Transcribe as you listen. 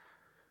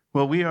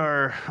Well, we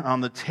are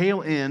on the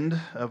tail end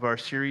of our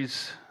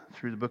series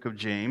through the book of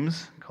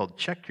James called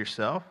Check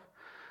Yourself.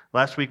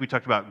 Last week we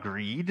talked about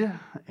greed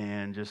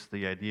and just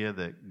the idea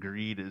that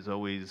greed is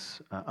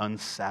always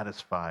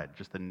unsatisfied,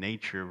 just the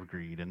nature of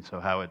greed, and so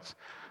how it's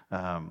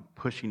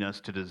pushing us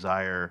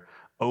to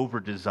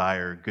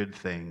over-desire good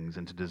things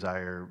and to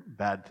desire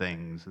bad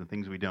things and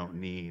things we don't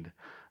need.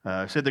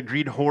 I said that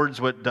greed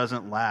hoards what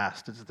doesn't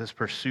last. It's this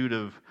pursuit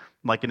of,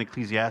 like in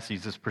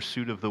Ecclesiastes, this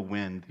pursuit of the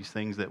wind, these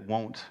things that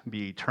won't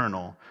be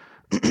eternal,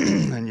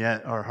 and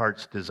yet our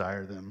hearts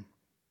desire them.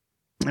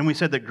 And we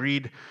said that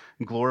greed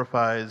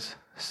glorifies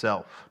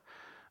self.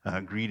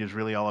 Greed is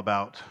really all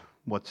about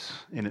what's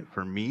in it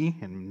for me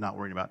and not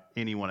worrying about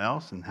anyone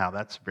else, and how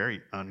that's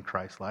very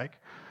un-Christ-like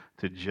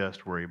to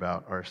just worry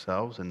about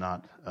ourselves and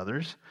not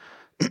others.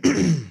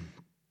 And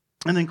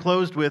then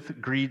closed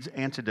with greed's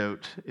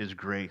antidote is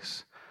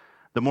grace.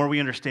 The more we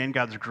understand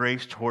God's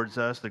grace towards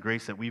us, the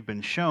grace that we've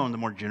been shown, the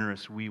more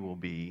generous we will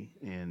be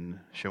in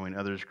showing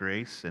others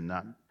grace, and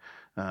not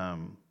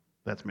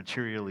that's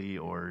materially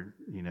or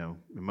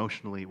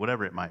emotionally,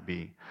 whatever it might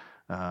be.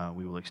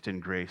 We will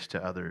extend grace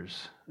to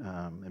others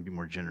and be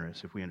more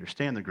generous if we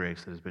understand the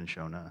grace that has been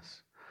shown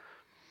us.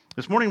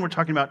 This morning we're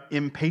talking about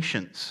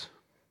impatience.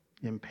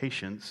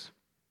 Impatience,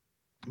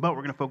 but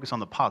we're going to focus on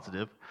the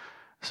positive.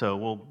 So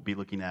we'll be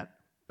looking at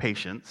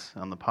patience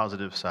on the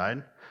positive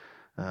side.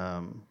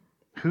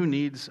 Who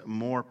needs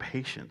more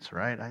patience,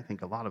 right? I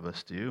think a lot of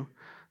us do.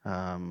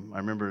 I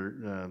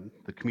remember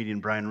the comedian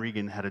Brian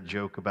Regan had a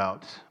joke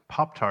about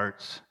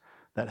Pop-Tarts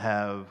that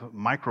have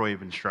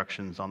microwave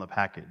instructions on the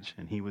package.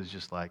 And he was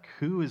just like,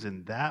 who is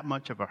in that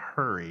much of a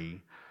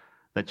hurry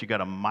that you got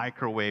to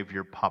microwave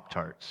your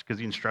Pop-Tarts? Because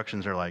the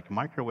instructions are like,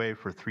 microwave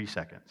for 3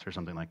 seconds or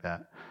something like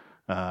that,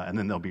 and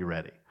then they'll be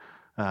ready.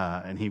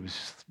 And he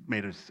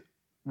made a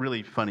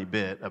really funny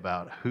bit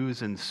about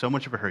who's in so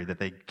much of a hurry that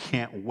they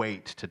can't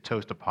wait to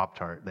toast a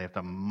Pop-Tart. They have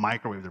to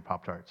microwave their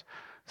Pop-Tarts.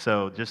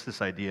 So just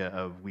this idea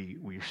of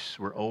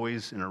we're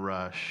always in a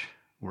rush.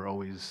 We're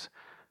always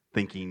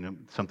thinking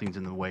something's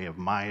in the way of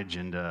my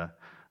agenda,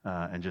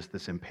 and just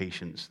this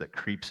impatience that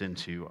creeps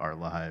into our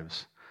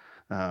lives.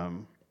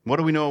 What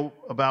do we know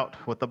about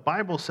what the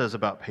Bible says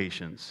about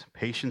patience?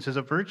 Patience is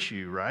a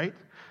virtue, right?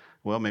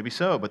 Well, maybe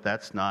so, but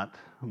that's not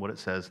what it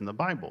says in the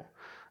Bible.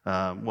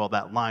 Well,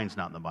 that line's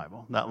not in the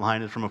Bible. That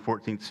line is from a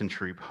 14th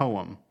century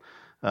poem.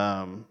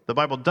 The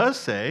Bible does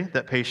say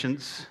that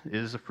patience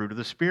is a fruit of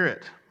the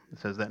Spirit. It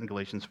says that in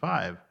Galatians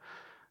 5.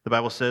 The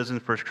Bible says in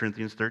 1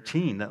 Corinthians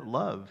 13 that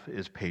love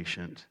is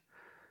patient.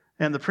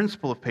 And the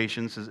principle of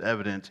patience is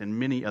evident in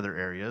many other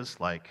areas,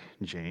 like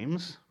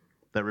James,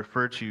 that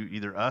refer to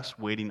either us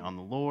waiting on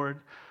the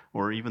Lord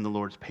or even the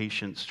Lord's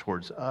patience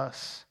towards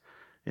us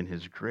in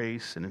His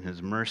grace and in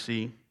His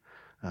mercy.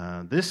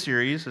 This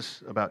series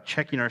is about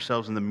checking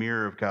ourselves in the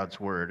mirror of God's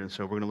Word, and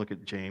so we're going to look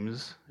at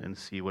James and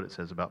see what it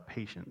says about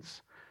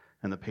patience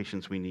and the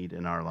patience we need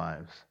in our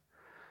lives.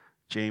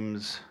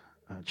 James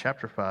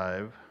chapter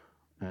 5,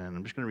 and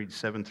I'm just going to read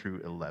 7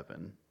 through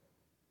 11.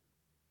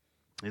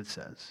 It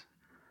says,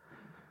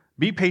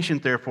 "Be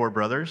patient, therefore,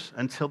 brothers,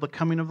 until the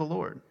coming of the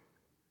Lord.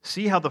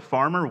 See how the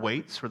farmer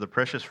waits for the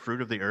precious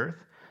fruit of the earth,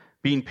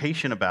 being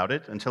patient about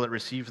it until it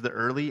receives the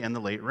early and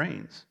the late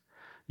rains.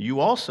 You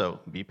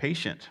also be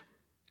patient.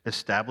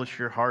 Establish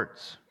your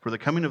hearts, for the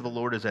coming of the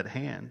Lord is at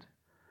hand.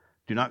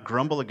 Do not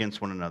grumble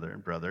against one another,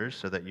 brothers,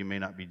 so that you may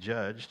not be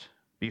judged.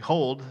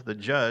 Behold, the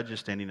judge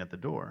is standing at the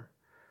door.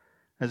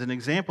 As an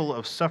example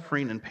of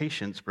suffering and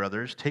patience,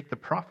 brothers, take the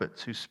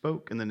prophets who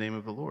spoke in the name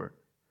of the Lord.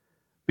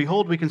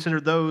 Behold, we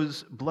consider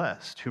those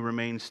blessed who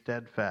remain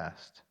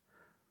steadfast.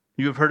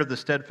 You have heard of the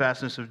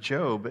steadfastness of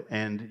Job,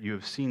 and you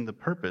have seen the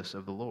purpose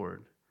of the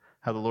Lord,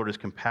 how the Lord is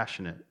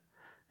compassionate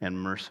and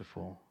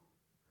merciful."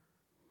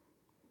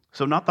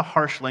 So not the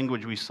harsh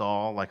language we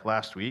saw like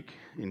last week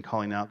in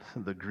calling out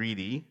the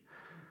greedy,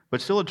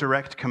 but still a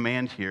direct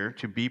command here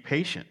to be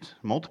patient,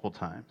 multiple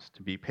times,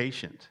 to be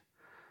patient.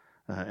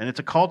 And it's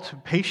a call to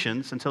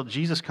patience until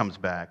Jesus comes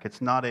back.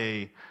 It's not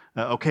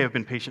okay, I've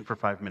been patient for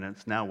 5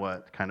 minutes, now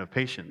what kind of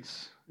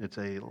patience? It's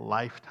a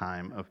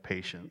lifetime of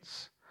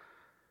patience.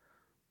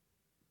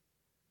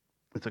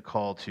 It's a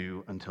call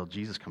to until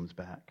Jesus comes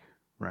back,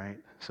 right?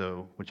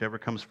 So whichever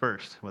comes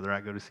first, whether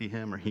I go to see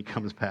Him or He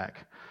comes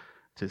back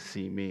to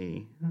see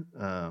me.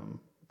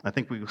 I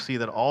think we will see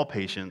that all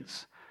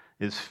patience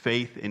is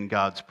faith in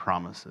God's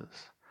promises.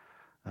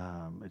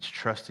 It's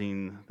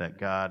trusting that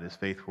God is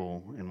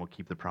faithful and will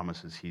keep the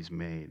promises He's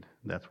made.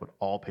 That's what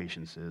all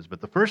patience is.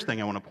 But the first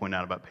thing I want to point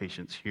out about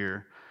patience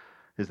here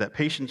is that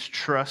patience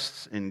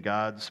trusts in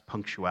God's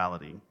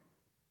punctuality.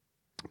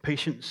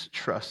 Patience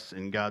trusts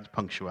in God's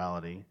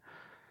punctuality.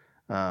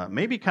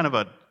 Maybe kind of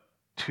a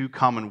too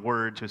common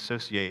word to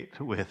associate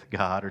with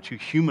God, or too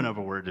human of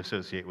a word to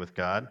associate with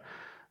God,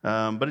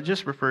 but it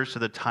just refers to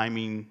the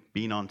timing,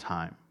 being on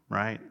time,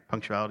 right?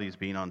 Punctuality is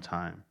being on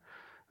time.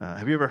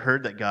 Have you ever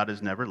heard that God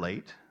is never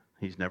late?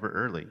 He's never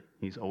early.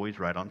 He's always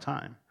right on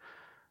time.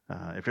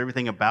 If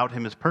everything about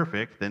Him is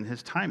perfect, then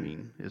His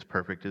timing is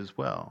perfect as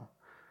well.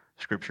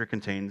 Scripture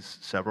contains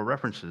several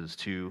references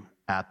to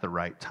at the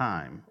right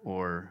time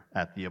or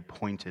at the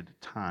appointed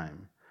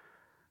time.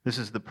 This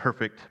is the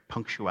perfect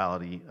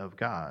punctuality of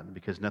God,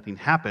 because nothing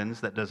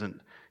happens that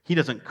he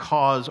doesn't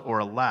cause or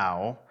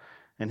allow,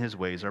 and his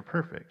ways are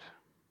perfect.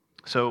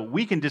 So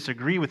we can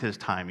disagree with his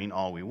timing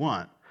all we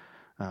want,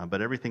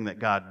 but everything that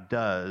God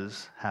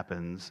does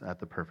happens at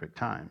the perfect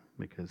time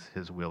because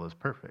his will is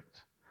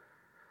perfect.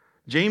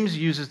 James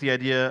uses the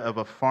idea of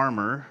a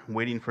farmer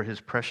waiting for his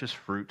precious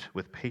fruit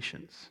with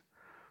patience.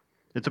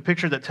 It's a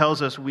picture that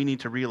tells us we need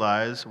to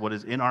realize what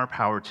is in our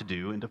power to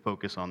do and to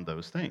focus on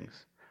those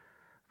things.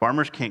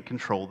 Farmers can't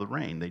control the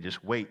rain. They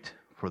just wait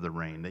for the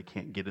rain. They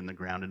can't get in the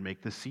ground and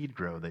make the seed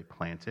grow. They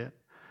plant it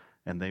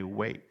and they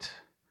wait.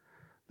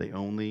 They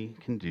only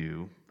can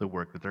do the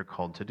work that they're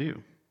called to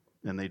do,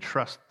 and they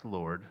trust the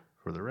Lord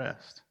for the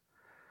rest.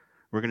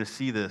 We're going to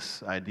see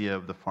this idea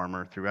of the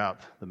farmer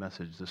throughout the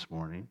message this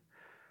morning,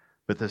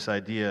 but this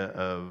idea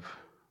of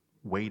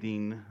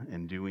waiting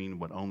and doing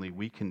what only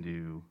we can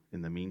do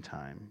in the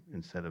meantime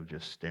instead of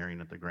just staring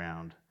at the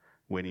ground,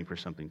 waiting for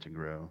something to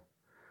grow.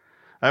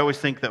 I always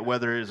think that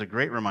weather is a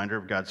great reminder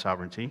of God's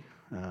sovereignty.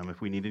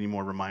 If we need any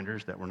more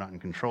reminders that we're not in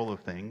control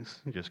of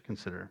things, just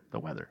consider the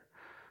weather.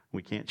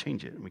 We can't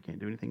change it. We can't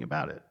do anything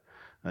about it.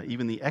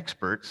 Even the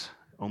experts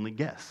only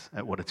guess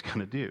at what it's going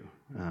to do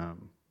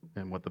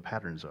and what the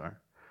patterns are.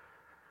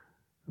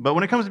 But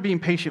when it comes to being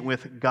patient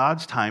with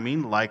God's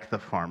timing, like the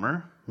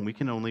farmer, we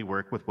can only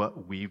work with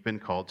what we've been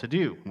called to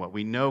do, what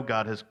we know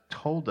God has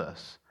told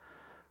us.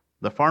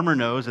 The farmer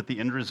knows that the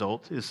end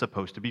result is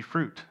supposed to be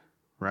fruit,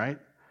 right?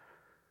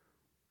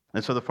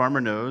 And so the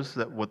farmer knows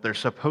that what they're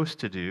supposed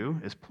to do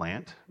is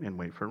plant and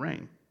wait for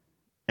rain.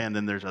 And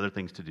then there's other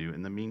things to do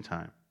in the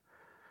meantime.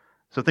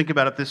 So think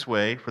about it this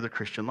way for the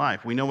Christian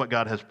life. We know what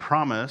God has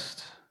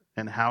promised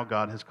and how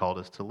God has called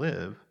us to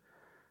live.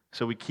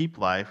 So we keep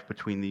life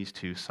between these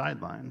two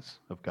sidelines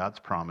of God's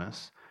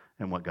promise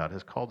and what God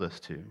has called us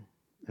to.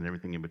 And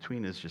everything in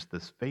between is just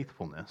this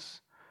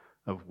faithfulness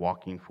of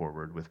walking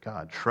forward with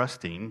God,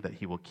 trusting that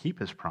he will keep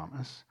his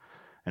promise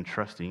and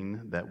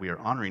trusting that we are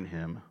honoring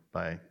him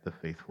by the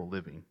faithful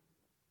living.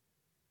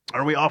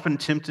 Are we often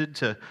tempted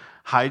to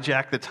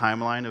hijack the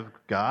timeline of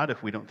God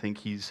if we don't think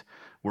he's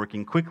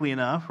working quickly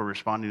enough or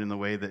responding in the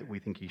way that we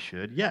think he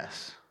should?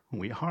 Yes,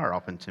 we are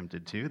often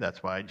tempted to.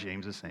 That's why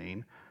James is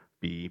saying,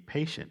 be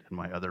patient. And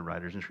why other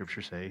writers in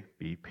Scripture say,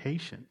 be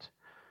patient.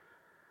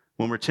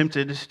 When we're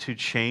tempted to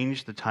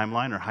change the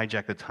timeline or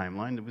hijack the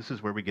timeline, this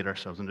is where we get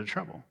ourselves into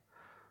trouble.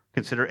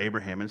 Consider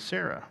Abraham and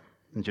Sarah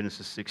in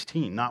Genesis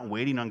 16, not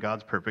waiting on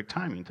God's perfect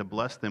timing to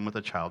bless them with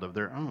a child of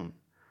their own.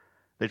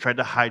 They tried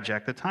to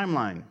hijack the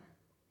timeline,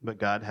 but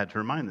God had to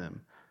remind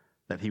them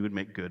that he would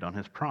make good on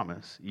his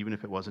promise, even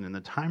if it wasn't in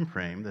the time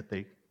frame that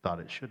they thought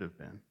it should have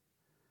been.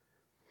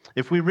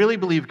 If we really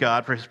believe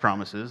God for his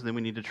promises, then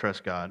we need to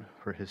trust God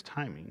for his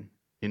timing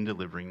in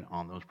delivering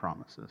on those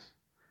promises.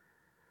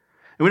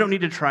 And we don't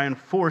need to try and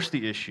force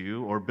the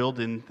issue or build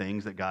in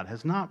things that God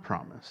has not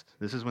promised.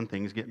 This is when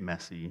things get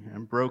messy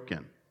and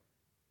broken.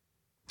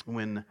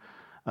 When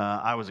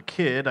I was a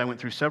kid, I went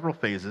through several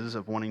phases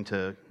of wanting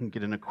to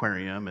get an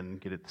aquarium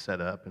and get it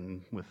set up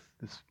and with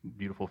this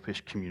beautiful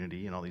fish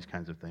community and all these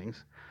kinds of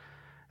things.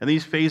 And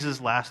these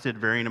phases lasted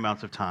varying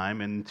amounts of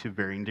time and to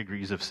varying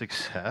degrees of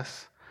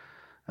success.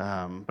 But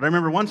I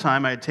remember one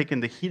time I had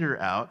taken the heater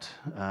out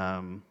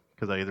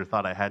because I either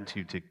thought I had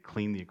to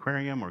clean the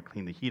aquarium or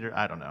clean the heater.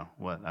 I don't know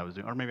what I was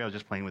doing. Or maybe I was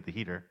just playing with the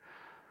heater.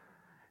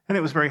 And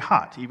it was very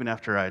hot, even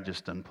after I had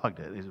just unplugged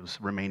it. It was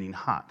remaining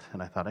hot.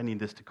 And I thought, I need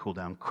this to cool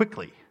down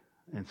quickly.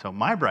 And so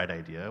my bright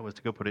idea was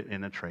to go put it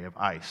in a tray of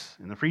ice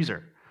in the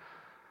freezer.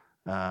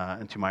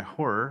 And to my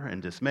horror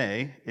and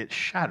dismay, it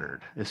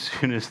shattered as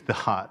soon as the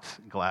hot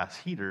glass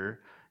heater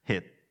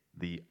hit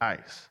the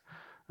ice.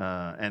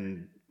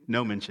 And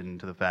no mention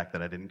to the fact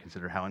that I didn't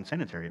consider how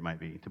unsanitary it might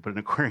be to put an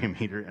aquarium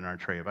heater in our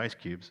tray of ice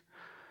cubes.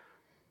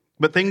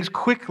 But things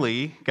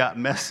quickly got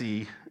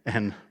messy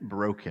and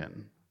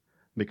broken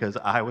because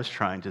I was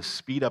trying to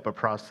speed up a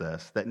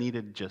process that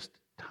needed just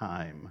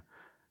time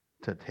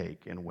to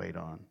take and wait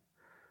on.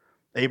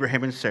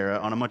 Abraham and Sarah,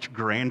 on a much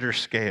grander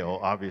scale,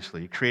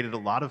 obviously, created a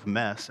lot of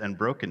mess and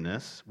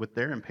brokenness with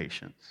their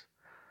impatience.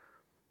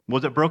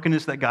 Was it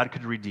brokenness that God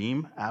could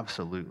redeem?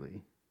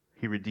 Absolutely.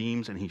 He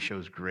redeems and he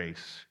shows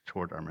grace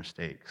toward our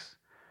mistakes.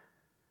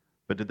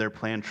 But did their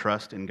plan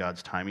trust in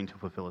God's timing to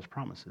fulfill his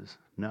promises?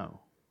 No.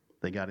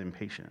 They got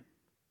impatient.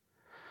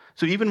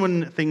 So even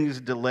when things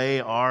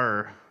delay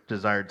our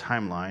desired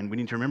timeline, we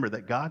need to remember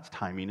that God's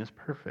timing is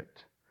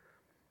perfect.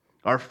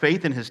 Our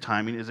faith in his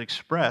timing is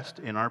expressed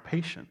in our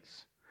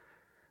patience.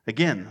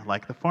 Again,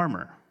 like the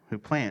farmer who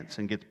plants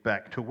and gets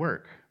back to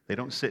work. They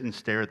don't sit and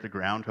stare at the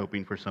ground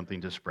hoping for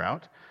something to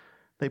sprout.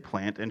 They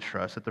plant and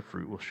trust that the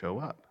fruit will show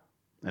up.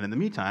 And in the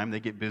meantime, they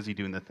get busy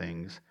doing the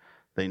things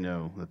they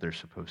know that they're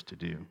supposed to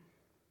do.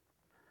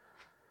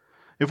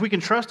 If we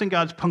can trust in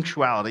God's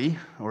punctuality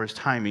or his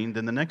timing,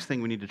 then the next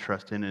thing we need to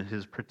trust in is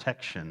his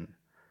protection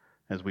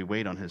as we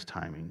wait on his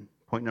timing.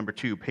 Point number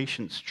 2,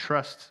 patience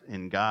trusts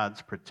in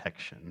God's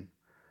protection.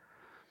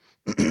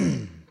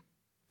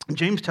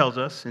 James tells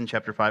us in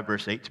chapter 5,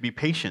 verse 8, to be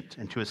patient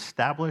and to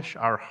establish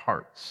our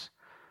hearts.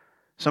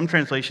 Some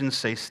translations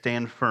say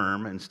stand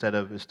firm instead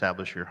of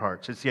establish your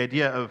hearts. It's the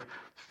idea of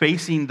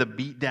facing the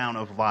beatdown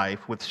of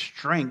life with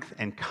strength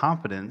and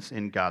confidence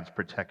in God's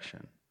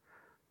protection.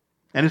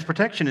 And his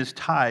protection is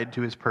tied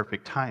to his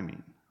perfect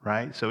timing,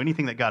 right? So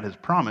anything that God has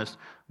promised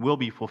will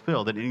be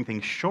fulfilled, and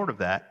anything short of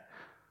that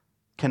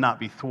cannot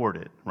be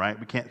thwarted, right?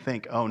 We can't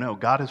think, oh no,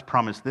 God has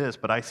promised this,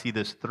 but I see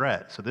this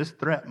threat. So this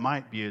threat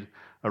might be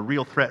a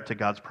real threat to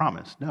God's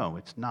promise. No,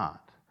 it's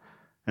not.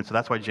 And so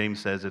that's why James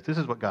says, if this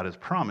is what God has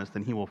promised,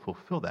 then he will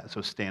fulfill that.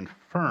 So stand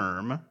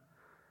firm,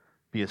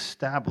 be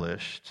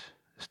established,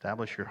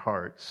 establish your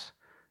hearts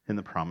in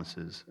the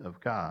promises of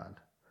God.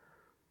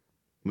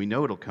 We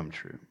know it'll come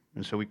true.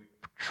 And so we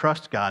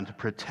trust God to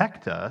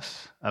protect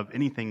us of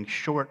anything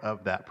short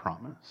of that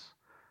promise.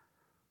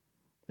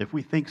 If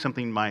we think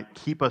something might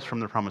keep us from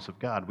the promise of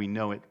God, we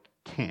know it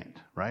can't,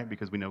 right?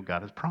 Because we know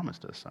God has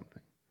promised us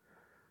something.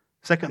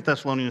 2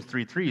 Thessalonians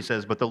 3:3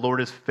 says, but the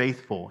Lord is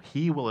faithful.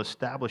 He will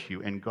establish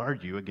you and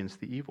guard you against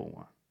the evil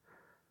one.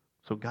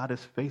 So God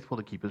is faithful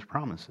to keep his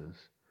promises,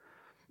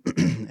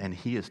 and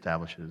he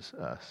establishes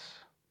us.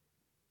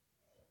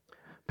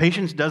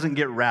 Patience doesn't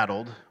get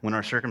rattled when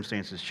our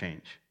circumstances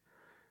change.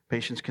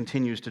 Patience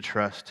continues to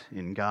trust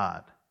in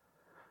God.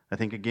 I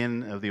think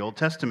again of the Old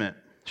Testament,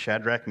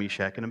 Shadrach,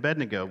 Meshach, and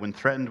Abednego, when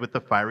threatened with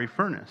the fiery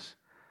furnace.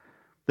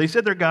 They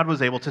said their God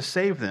was able to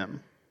save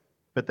them.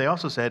 But they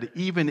also said,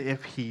 even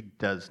if he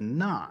does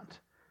not,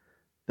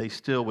 they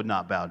still would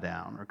not bow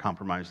down or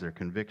compromise their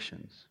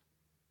convictions.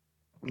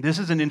 This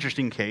is an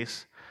interesting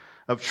case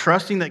of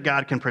trusting that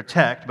God can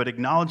protect, but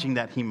acknowledging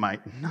that he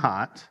might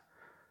not.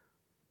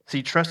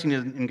 See, trusting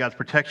in God's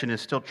protection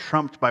is still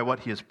trumped by what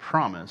he has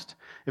promised.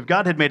 If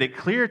God had made it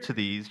clear to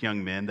these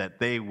young men that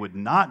they would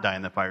not die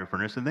in the fiery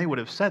furnace, then they would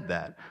have said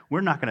that.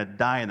 We're not going to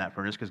die in that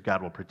furnace because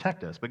God will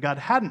protect us. But God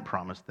hadn't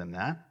promised them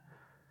that.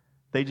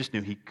 They just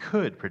knew he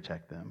could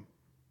protect them.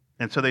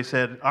 And so they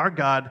said, our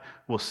God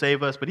will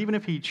save us, but even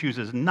if he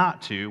chooses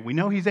not to, we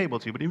know he's able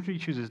to, but even if he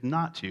chooses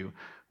not to,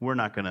 we're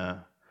not going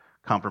to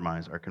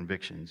compromise our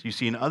convictions. You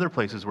see in other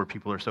places where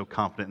people are so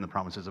confident in the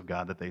promises of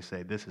God that they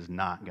say, this is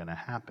not going to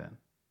happen,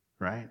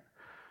 right?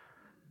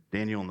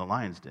 Daniel in the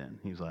lion's den,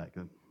 he's like,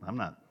 I'm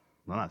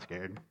not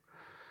scared,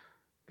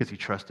 because he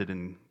trusted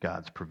in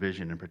God's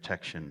provision and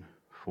protection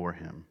for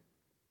him.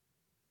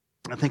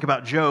 I think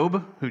about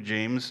Job, who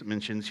James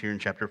mentions here in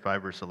chapter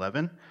 5, verse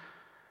 11.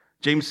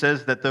 James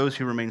says that those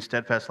who remain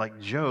steadfast like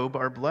Job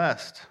are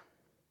blessed.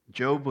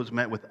 Job was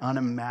met with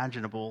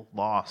unimaginable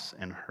loss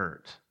and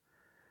hurt,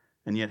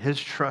 and yet his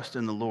trust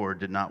in the Lord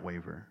did not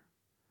waver.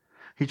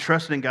 He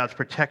trusted in God's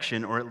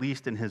protection, or at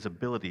least in his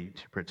ability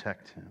to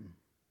protect him.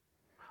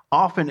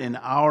 Often in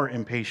our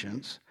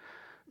impatience,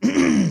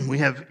 we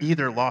have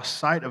either lost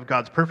sight of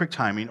God's perfect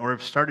timing or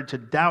have started to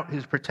doubt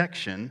his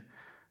protection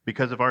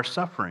because of our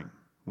suffering.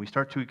 We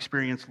start to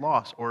experience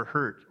loss or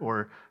hurt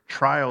or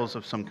trials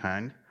of some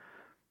kind,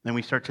 and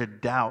we start to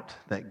doubt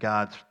that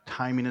God's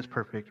timing is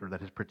perfect or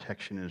that his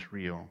protection is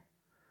real.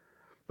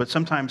 But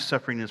sometimes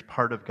suffering is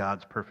part of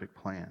God's perfect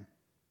plan.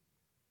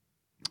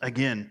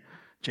 Again,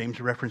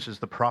 James references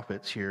the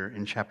prophets here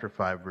in chapter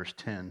 5, verse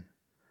 10.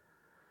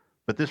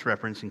 But this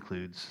reference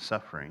includes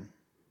suffering.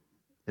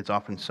 It's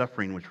often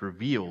suffering which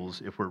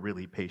reveals if we're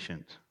really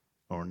patient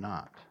or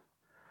not.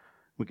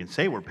 We can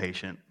say we're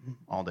patient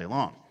all day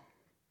long,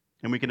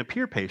 and we can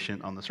appear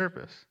patient on the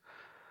surface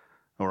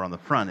or on the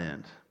front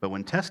end. But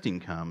when testing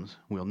comes,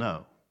 we'll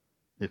know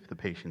if the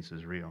patience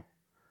is real.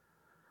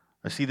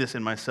 I see this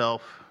in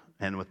myself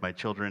and with my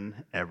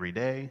children every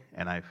day,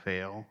 and I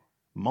fail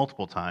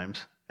multiple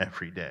times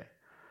every day.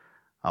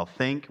 I'll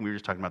think, we were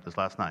just talking about this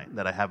last night,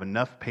 that I have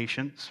enough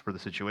patience for the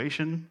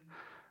situation,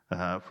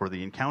 for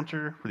the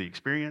encounter, for the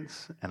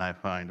experience, and I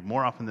find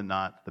more often than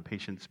not the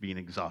patience being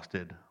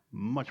exhausted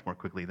much more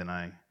quickly than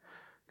I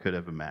could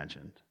have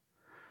imagined.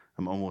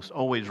 I'm almost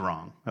always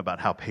wrong about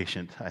how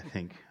patient I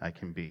think I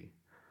can be.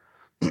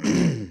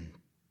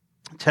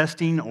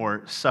 Testing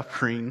or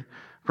suffering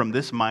from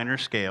this minor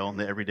scale,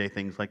 the everyday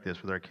things like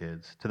this with our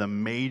kids, to the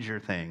major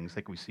things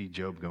like we see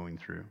Job going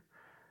through,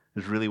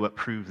 is really what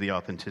proves the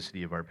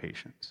authenticity of our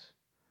patience.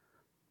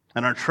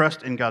 And our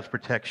trust in God's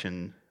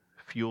protection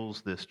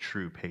fuels this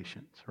true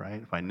patience,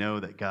 right? If I know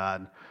that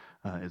God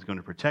is going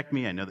to protect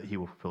me, I know that he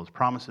will fulfill his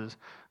promises,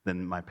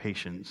 then my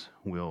patience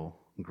will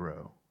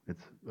grow.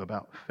 It's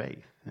about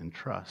faith and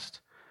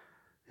trust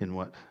in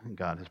what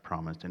God has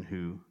promised and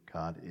who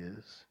God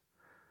is.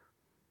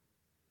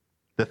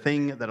 The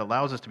thing that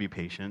allows us to be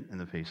patient in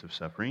the face of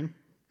suffering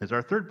is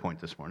our third point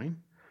this morning.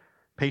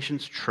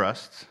 Patience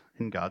trusts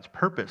in God's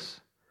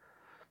purpose.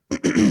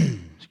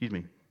 Excuse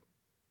me.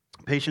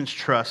 Patience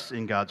trusts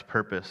in God's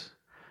purpose.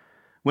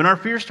 When our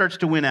fear starts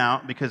to win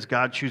out because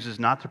God chooses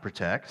not to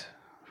protect,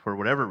 for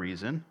whatever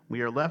reason,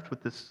 we are left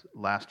with this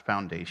last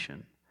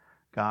foundation,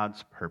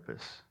 God's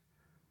purpose.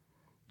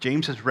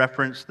 James has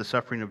referenced the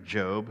suffering of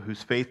Job,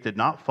 whose faith did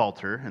not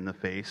falter in the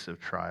face of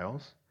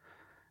trials.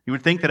 You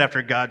would think that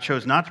after God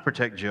chose not to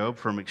protect Job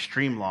from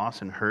extreme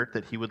loss and hurt,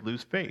 that he would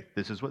lose faith.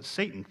 This is what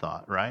Satan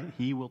thought, right?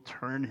 He will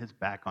turn his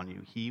back on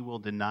you. He will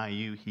deny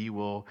you. He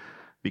will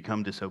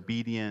become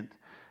disobedient.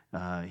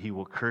 He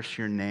will curse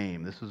your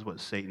name. This is what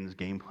Satan's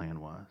game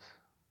plan was.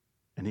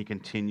 And he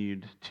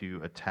continued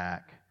to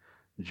attack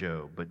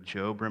Job. But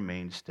Job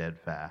remained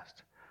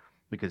steadfast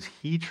because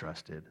he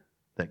trusted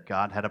that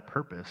God had a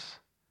purpose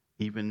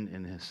even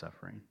in his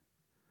suffering.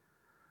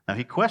 Now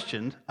he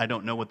questioned, I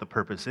don't know what the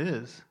purpose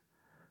is,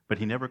 but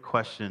he never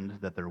questioned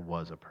that there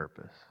was a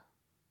purpose.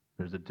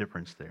 There's a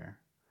difference there.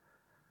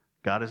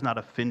 God is not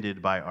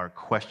offended by our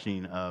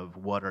questioning of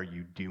what are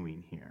you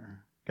doing here.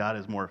 God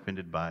is more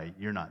offended by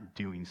you're not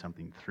doing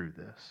something through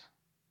this.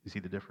 You see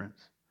the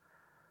difference?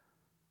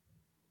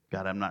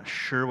 God, I'm not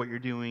sure what you're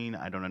doing.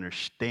 I don't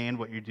understand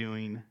what you're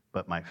doing,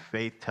 but my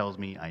faith tells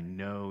me I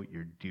know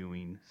you're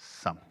doing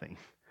something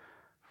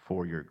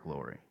for your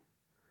glory.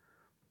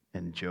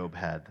 And Job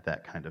had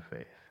that kind of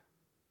faith.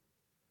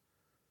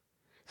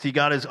 See,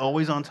 God is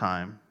always on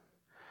time,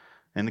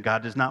 and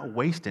God does not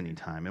waste any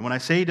time. And when I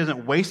say he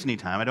doesn't waste any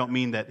time, I don't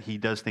mean that he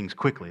does things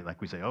quickly.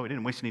 Like we say, oh, he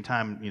didn't waste any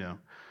time,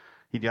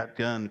 he got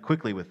done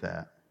quickly with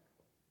that.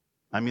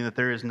 I mean that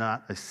there is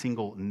not a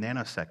single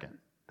nanosecond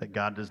that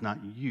God does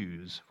not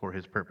use for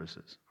his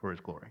purposes, for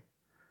his glory.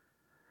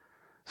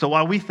 So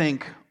while we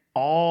think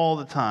all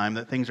the time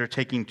that things are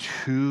taking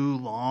too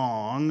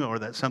long or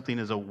that something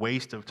is a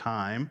waste of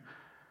time,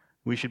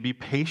 we should be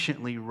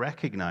patiently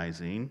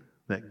recognizing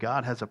that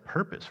God has a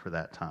purpose for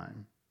that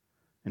time,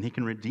 and he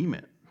can redeem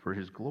it for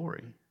his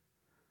glory.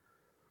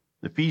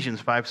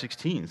 Ephesians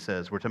 5:16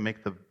 says we're to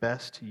make the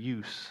best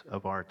use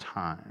of our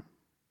time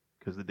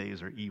because the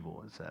days are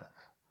evil, it says.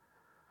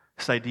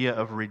 This idea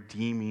of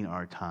redeeming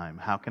our time.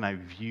 How can I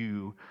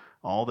view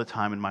all the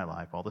time in my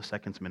life, all the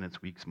seconds,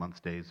 minutes, weeks, months,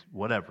 days,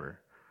 whatever,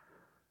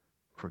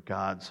 for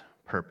God's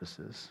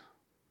purposes?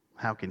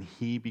 How can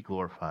he be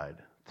glorified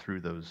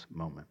through those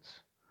moments?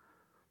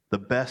 The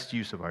best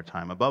use of our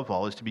time, above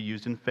all, is to be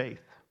used in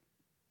faith.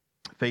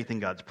 Faith in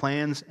God's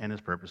plans and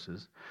his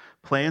purposes.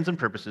 Plans and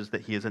purposes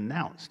that he has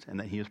announced and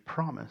that he has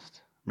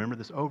promised. Remember,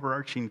 this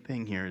overarching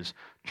thing here is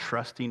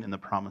trusting in the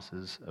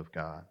promises of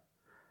God.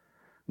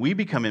 We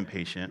become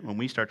impatient when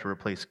we start to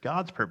replace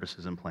God's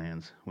purposes and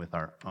plans with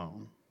our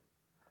own.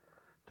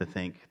 To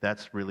think,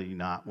 that's really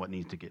not what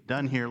needs to get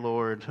done here,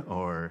 Lord,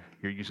 or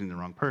you're using the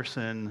wrong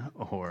person,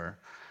 or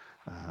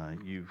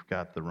you've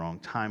got the wrong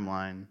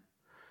timeline.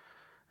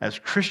 As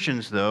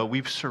Christians, though,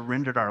 we've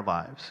surrendered our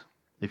lives.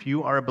 If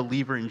you are a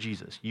believer in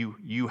Jesus,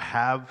 you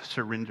have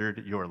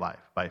surrendered your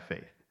life by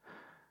faith.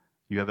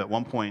 You have at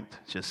one point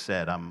just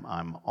said,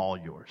 I'm all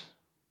yours.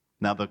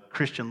 Now, the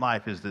Christian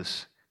life is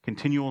this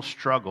continual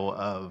struggle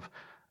of,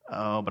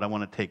 oh, but I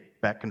want to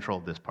take back control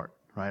of this part,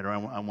 right? Or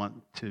I want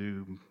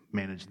to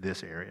manage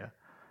this area.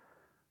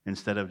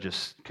 Instead of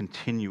just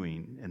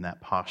continuing in that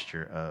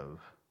posture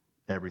of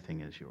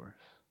everything is yours.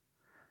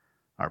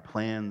 Our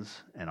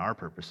plans and our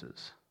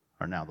purposes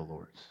are now the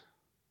Lord's.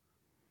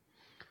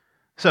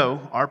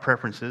 So, our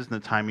preferences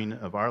and the timing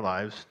of our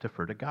lives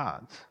defer to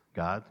God's.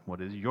 God,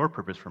 what is your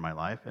purpose for my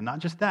life? And not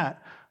just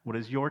that, what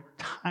is your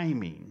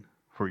timing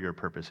for your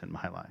purpose in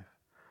my life?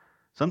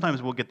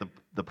 Sometimes we'll get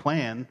the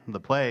plan, the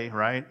play,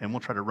 right? And we'll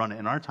try to run it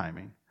in our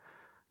timing.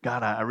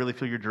 God, I really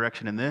feel your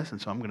direction in this,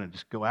 and so I'm going to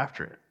just go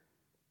after it.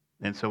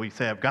 And so we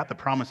say, I've got the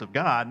promise of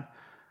God,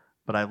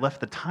 but I left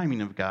the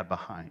timing of God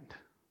behind.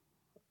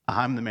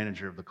 I'm the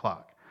manager of the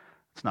clock.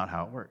 It's not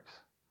how it works.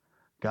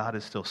 God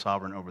is still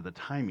sovereign over the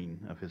timing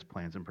of his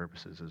plans and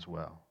purposes as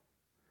well.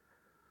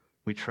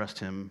 We trust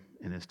him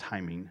in his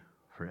timing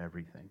for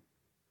everything.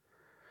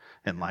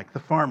 And like the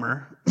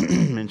farmer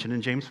mentioned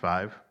in James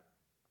 5,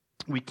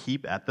 we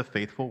keep at the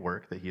faithful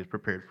work that he has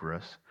prepared for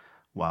us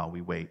while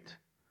we wait.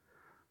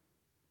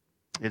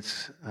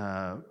 It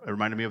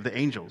reminded me of the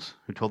angels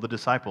who told the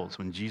disciples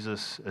when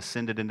Jesus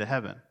ascended into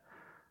heaven,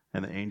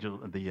 and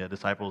the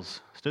disciples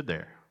stood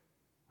there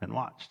and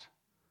watched.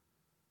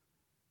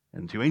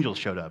 And two angels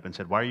showed up and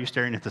said, why are you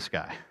staring at the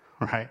sky?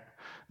 Right?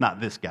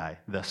 Not this guy,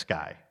 the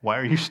sky. Why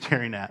are you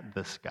staring at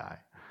the sky?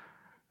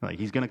 Like,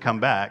 he's going to come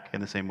back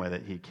in the same way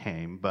that he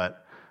came,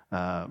 but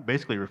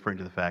basically referring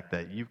to the fact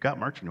that you've got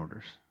marching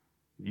orders.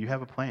 You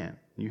have a plan.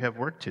 You have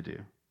work to do.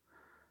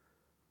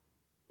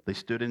 They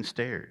stood and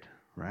stared,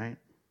 right?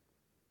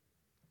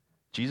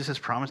 Jesus has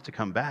promised to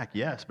come back,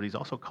 yes, but he's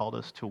also called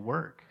us to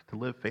work, to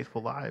live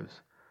faithful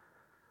lives,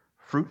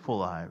 fruitful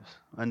lives,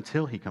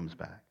 until he comes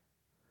back.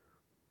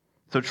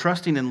 So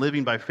trusting and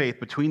living by faith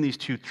between these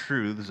two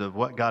truths of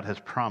what God has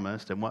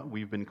promised and what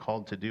we've been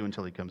called to do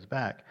until he comes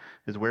back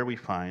is where we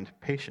find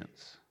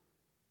patience.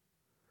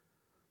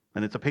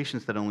 And it's a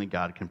patience that only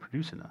God can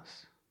produce in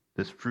us,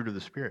 this fruit of the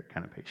Spirit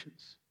kind of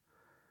patience.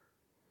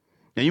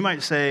 Now you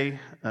might say,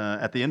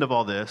 at the end of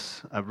all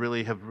this, I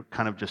really have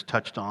kind of just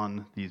touched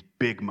on these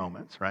big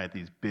moments, right?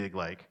 These big,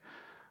 like,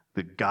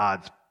 the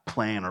God's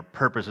plan or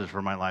purposes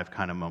for my life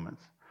kind of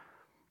moments.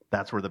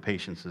 That's where the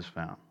patience is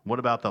found. What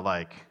about the,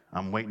 like,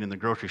 I'm waiting in the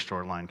grocery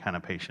store line kind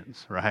of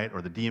patience, right?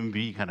 Or the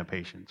DMV kind of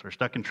patience, or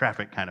stuck in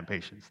traffic kind of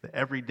patience, the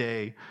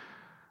everyday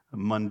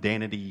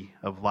mundanity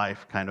of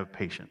life kind of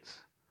patience.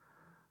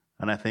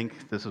 And I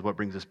think this is what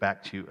brings us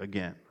back to,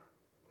 again,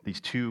 these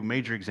two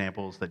major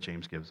examples that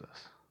James gives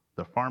us,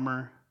 the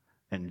farmer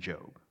and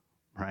Job,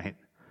 right?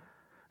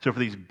 So for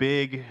these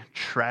big,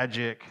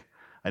 tragic,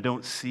 I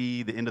don't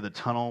see the end of the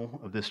tunnel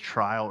of this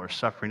trial or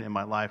suffering in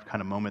my life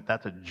kind of moment,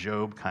 that's a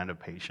Job kind of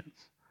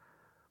patience.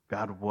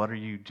 God, what are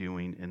you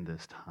doing in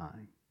this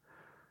time?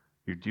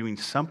 You're doing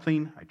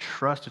something. I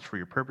trust it's for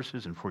your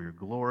purposes and for your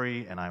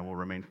glory, and I will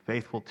remain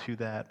faithful to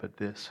that. But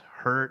this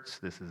hurts.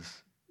 This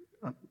is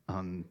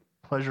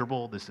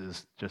unpleasurable. This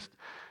is just,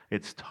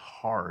 it's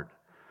hard.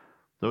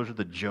 Those are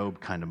the Job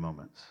kind of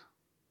moments.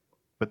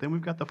 But then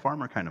we've got the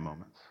farmer kind of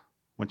moments,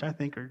 which I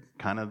think are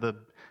kind of the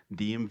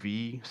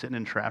DMV, sitting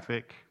in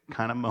traffic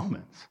kind of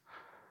moments.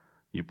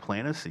 You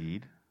plant a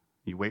seed,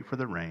 you wait for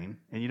the rain,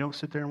 and you don't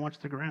sit there and watch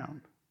the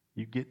ground.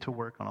 You get to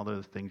work on all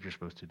those things you're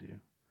supposed to do.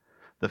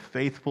 The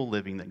faithful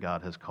living that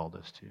God has called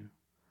us to.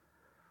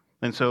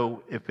 And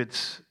so if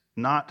it's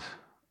not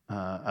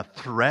a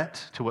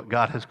threat to what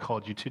God has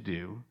called you to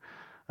do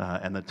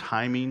and the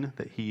timing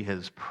that he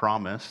has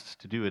promised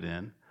to do it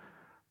in,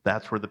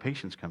 that's where the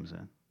patience comes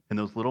in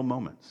those little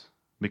moments.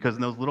 Because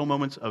in those little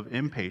moments of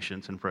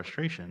impatience and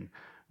frustration,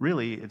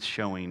 really it's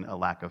showing a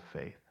lack of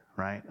faith,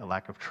 right? A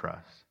lack of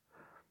trust.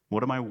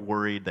 What am I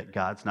worried that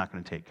God's not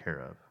going to take care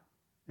of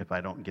if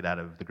I don't get out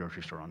of the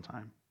grocery store on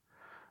time?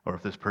 Or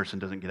if this person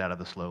doesn't get out of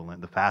the slow lane,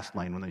 the fast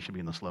lane when they should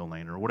be in the slow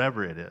lane, or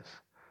whatever it is.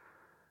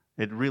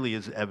 It really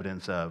is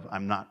evidence of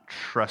I'm not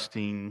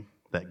trusting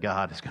that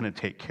God is going to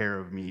take care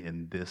of me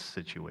in this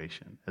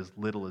situation, as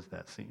little as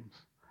that seems.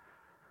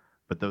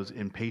 But those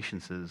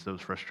impatiences,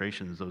 those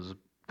frustrations, those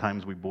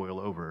times we boil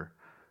over,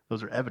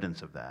 those are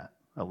evidence of that,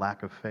 a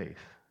lack of faith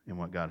in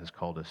what God has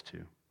called us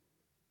to.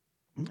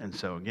 And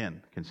so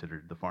again,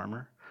 consider the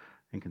farmer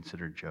and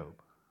consider Job,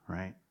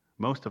 right?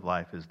 Most of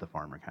life is the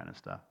farmer kind of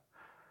stuff.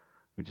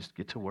 We just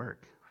get to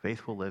work,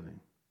 faithful living.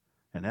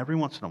 And every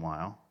once in a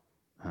while,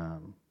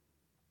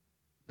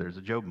 there's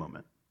a Job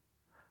moment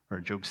or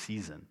a Job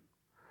season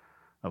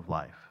of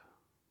life.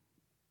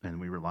 And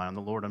we rely on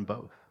the Lord on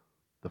both,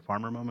 the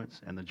farmer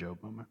moments and the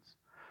Job moments.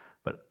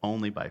 But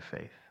only by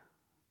faith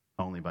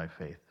are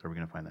we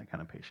going to find that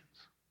kind of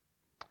patience.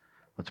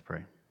 Let's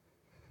pray.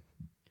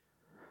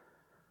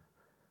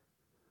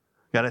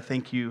 God, I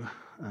thank you.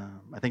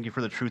 I thank you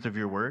for the truth of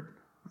your word.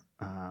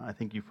 I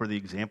thank you for the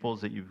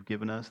examples that you've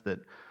given us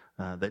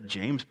that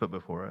James put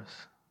before us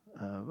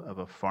of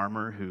a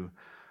farmer who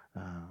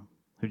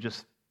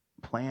just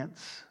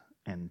plants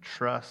and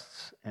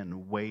trusts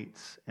and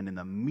waits, and in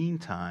the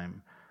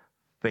meantime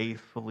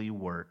faithfully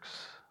works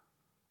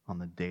on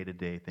the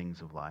day-to-day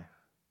things of life.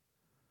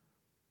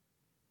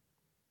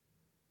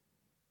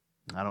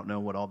 I don't know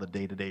what all the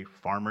day-to-day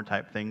farmer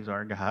type things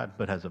are, God,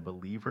 but as a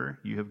believer,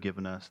 you have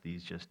given us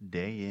these just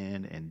day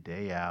in and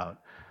day out,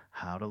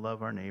 how to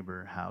love our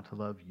neighbor, how to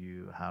love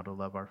you, how to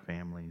love our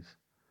families.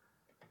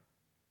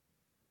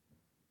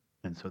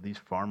 And so these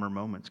farmer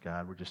moments,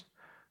 God,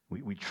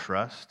 we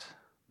trust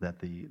that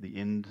the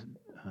end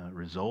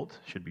result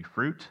should be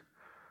fruit,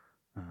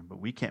 but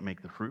we can't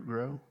make the fruit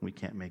grow. We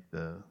can't make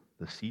the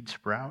seed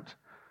sprout.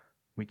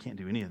 We can't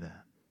do any of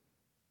that.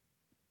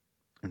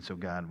 And so,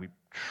 God, we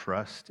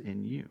trust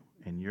in you,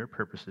 in your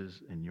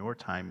purposes, in your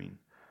timing.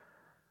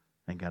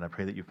 And God, I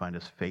pray that you find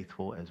us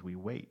faithful as we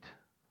wait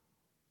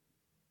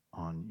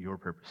on your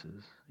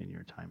purposes in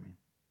your timing.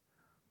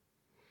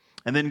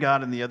 And then,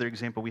 God, in the other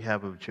example we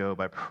have of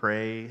Job, I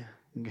pray,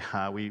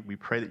 God, we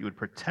pray that you would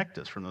protect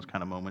us from those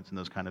kind of moments and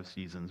those kind of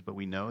seasons, but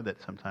we know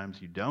that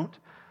sometimes you don't.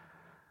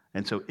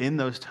 And so in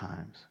those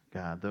times,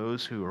 God,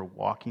 those who are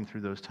walking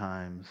through those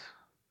times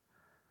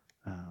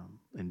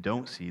and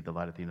don't see the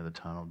light at the end of the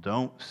tunnel,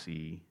 don't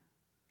see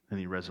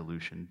any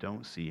resolution,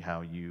 don't see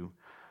how you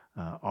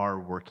are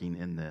working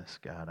in this,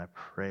 God, I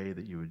pray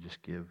that you would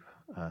just give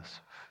us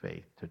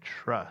faith to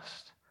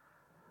trust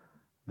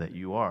that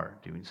you are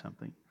doing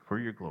something for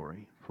your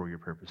glory, for your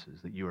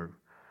purposes, that you are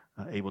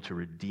able to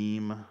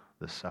redeem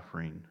the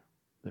suffering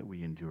that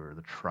we endure,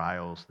 the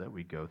trials that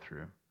we go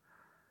through.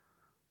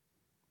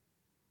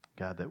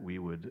 God, that we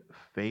would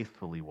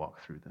faithfully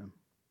walk through them.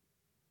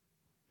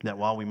 That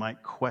while we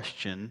might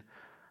question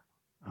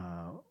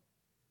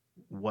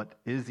what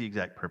is the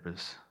exact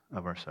purpose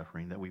of our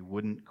suffering, that we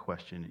wouldn't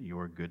question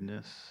your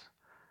goodness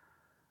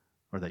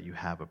or that you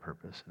have a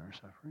purpose in our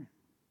suffering.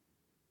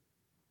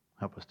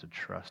 Help us to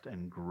trust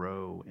and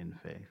grow in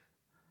faith,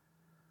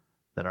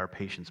 that our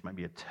patience might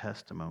be a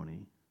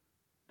testimony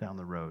down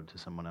the road to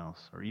someone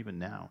else, or even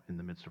now in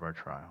the midst of our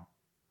trial.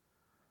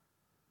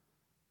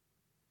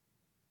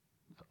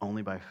 It's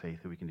only by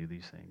faith that we can do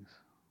these things.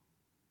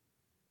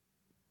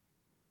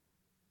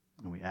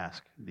 And we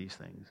ask these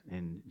things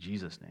in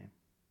Jesus' name.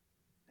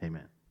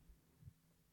 Amen.